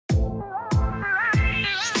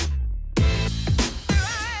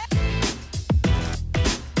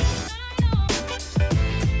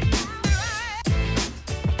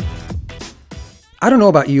I don't know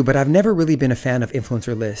about you, but I've never really been a fan of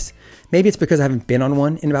influencer lists. Maybe it's because I haven't been on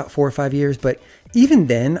one in about 4 or 5 years, but even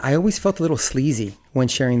then, I always felt a little sleazy when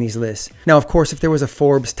sharing these lists. Now, of course, if there was a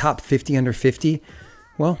Forbes top 50 under 50,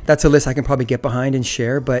 well, that's a list I can probably get behind and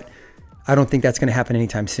share, but I don't think that's going to happen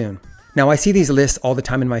anytime soon. Now, I see these lists all the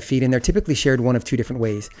time in my feed, and they're typically shared one of two different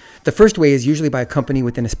ways. The first way is usually by a company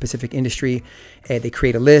within a specific industry. They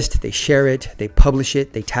create a list, they share it, they publish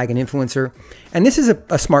it, they tag an influencer. And this is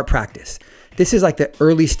a smart practice. This is like the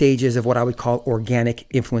early stages of what I would call organic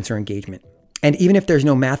influencer engagement. And even if there's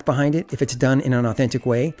no math behind it, if it's done in an authentic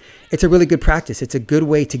way, it's a really good practice. It's a good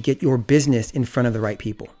way to get your business in front of the right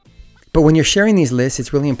people. But when you're sharing these lists,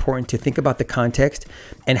 it's really important to think about the context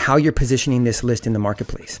and how you're positioning this list in the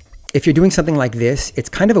marketplace. If you're doing something like this, it's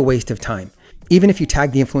kind of a waste of time. Even if you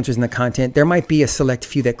tag the influencers in the content, there might be a select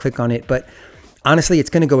few that click on it, but honestly, it's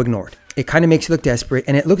going to go ignored. It kind of makes you look desperate,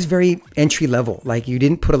 and it looks very entry level, like you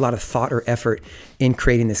didn't put a lot of thought or effort in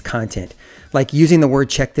creating this content. Like using the word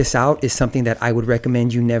check this out is something that I would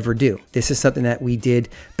recommend you never do. This is something that we did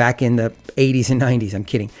back in the 80s and 90s. I'm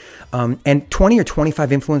kidding. And 20 or 25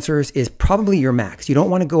 influencers is probably your max. You don't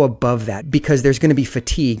want to go above that because there's going to be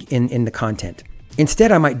fatigue in the content.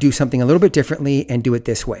 Instead, I might do something a little bit differently and do it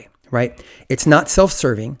this way, right? It's not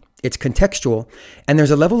self-serving. It's contextual, and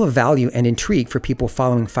there's a level of value and intrigue for people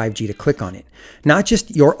following 5G to click on it. Not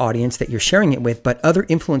just your audience that you're sharing it with, but other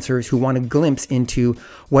influencers who want a glimpse into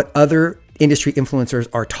what other industry influencers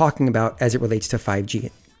are talking about as it relates to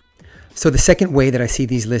 5G. So the second way that I see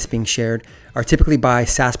these lists being shared are typically by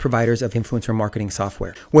SaaS providers of influencer marketing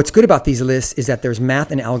software. What's good about these lists is that there's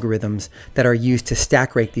math and algorithms that are used to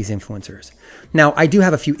stack rank these influencers. Now, I do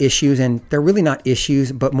have a few issues, and they're really not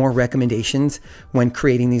issues, but more recommendations when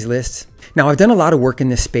creating these lists. Now, I've done a lot of work in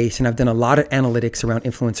this space, and I've done a lot of analytics around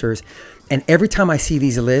influencers. And every time I see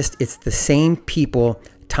these lists, it's the same people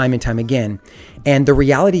time and time again. And the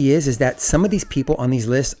reality is that some of these people on these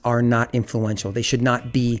lists are not influential. They should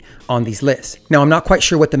not be on these lists. Now, I'm not quite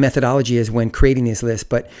sure what the methodology is when creating these lists,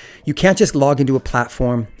 but you can't just log into a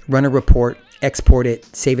platform, run a report, export it,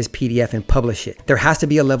 save as PDF, and publish it. There has to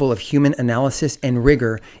be a level of human analysis and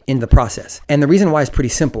rigor in the process. And the reason why is pretty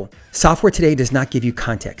simple. Software today does not give you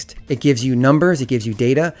context. It gives you numbers, it gives you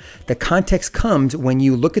data. The context comes when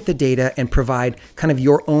you look at the data and provide kind of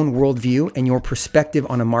your own worldview and your perspective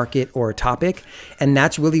on a market or a topic. And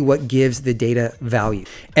that's really what gives the data value.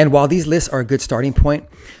 And while these lists are a good starting point,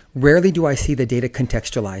 rarely do I see the data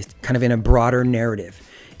contextualized, kind of in a broader narrative.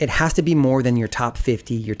 It has to be more than your top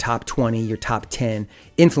 50, your top 20, your top 10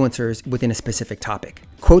 influencers within a specific topic.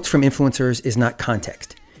 Quotes from influencers is not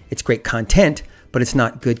context. It's great content, but it's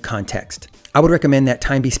not good context. I would recommend that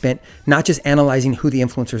time be spent not just analyzing who the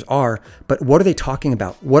influencers are, but what are they talking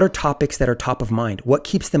about? What are topics that are top of mind? What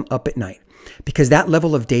keeps them up at night? Because that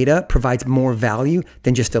level of data provides more value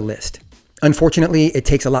than just a list. Unfortunately, it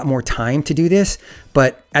takes a lot more time to do this,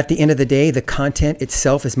 but at the end of the day, the content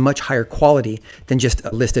itself is much higher quality than just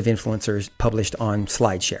a list of influencers published on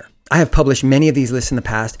SlideShare. I have published many of these lists in the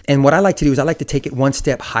past, and what I like to do is I like to take it one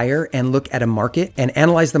step higher and look at a market and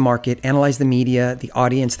analyze the market, analyze the media, the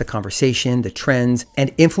audience, the conversation, the trends,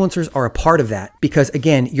 and influencers are a part of that because,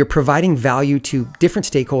 again, you're providing value to different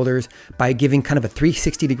stakeholders by giving kind of a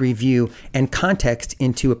 360-degree view and context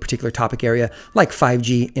into a particular topic area like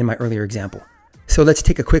 5G in my earlier example. So let's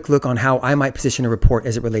take a quick look on how I might position a report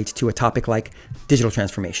as it relates to a topic like digital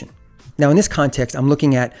transformation. Now, in this context, I'm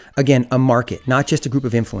looking at, again, a market, not just a group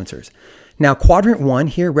of influencers. Now, quadrant 1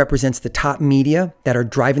 here represents the top media that are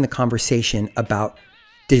driving the conversation about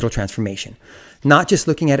digital transformation. Not just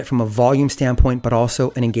looking at it from a volume standpoint, but also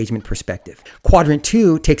an engagement perspective. Quadrant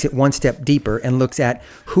 2 takes it one step deeper and looks at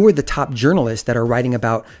who are the top journalists that are writing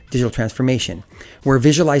about digital transformation. We're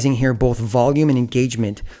visualizing here both volume and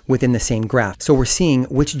engagement within the same graph. So we're seeing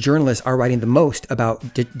which journalists are writing the most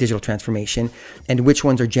about digital transformation and which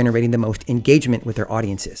ones are generating the most engagement with their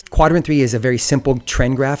audiences. Quadrant 3 is a very simple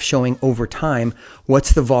trend graph showing over time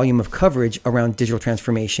what's the volume of coverage around digital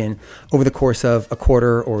transformation over the course of a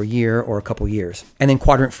quarter or a year or a couple years. And then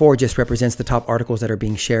quadrant 4 just represents the top articles that are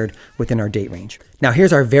being shared within our date range. Now,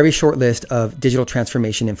 here's our very short list of digital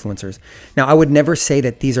transformation influencers. Now, I would never say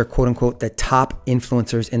that these are quote unquote the top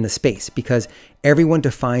influencers in the space because everyone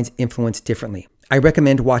defines influence differently. I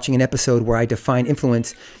recommend watching an episode where I define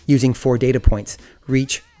influence using 4 data points: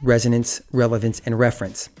 reach, resonance, relevance, and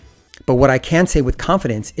reference. But what I can say with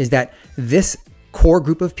confidence is that this core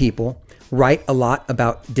group of people write a lot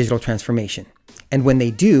about digital transformation. And when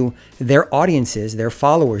they do, their audiences, their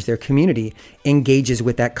followers, their community engages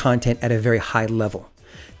with that content at a very high level.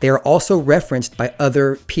 They are also referenced by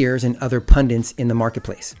other peers and other pundits in the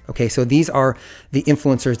marketplace. Okay, so these are the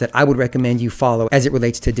influencers that I would recommend you follow as it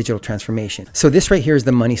relates to digital transformation. So this right here is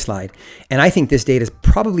the money slide. And I think this data is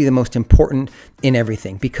probably the most important in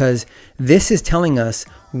everything, because this is telling us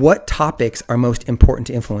what topics are most important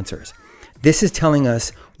to influencers. This is telling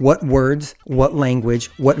us what words, what language,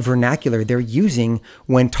 what vernacular they're using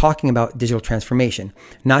when talking about digital transformation.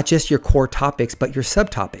 Not just your core topics, but your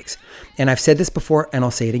subtopics. And I've said this before, and I'll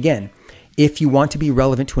say it again. If you want to be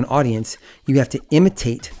relevant to an audience, you have to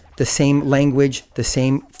imitate the same language, the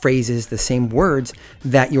same phrases, the same words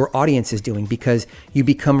that your audience is doing, because you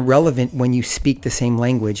become relevant when you speak the same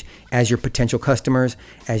language as your potential customers,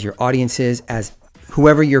 as your audiences, as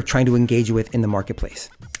whoever you're trying to engage with in the marketplace.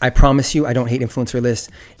 I promise you, I don't hate influencer lists.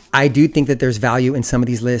 I do think that there's value in some of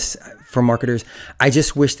these lists for marketers. I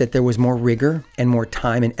just wish that there was more rigor and more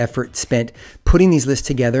time and effort spent putting these lists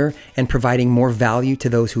together and providing more value to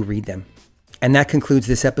those who read them. And that concludes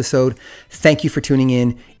this episode. Thank you for tuning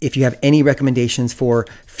in. If you have any recommendations for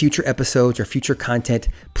future episodes or future content,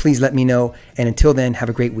 please let me know. And until then, have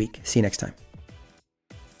a great week. See you next time.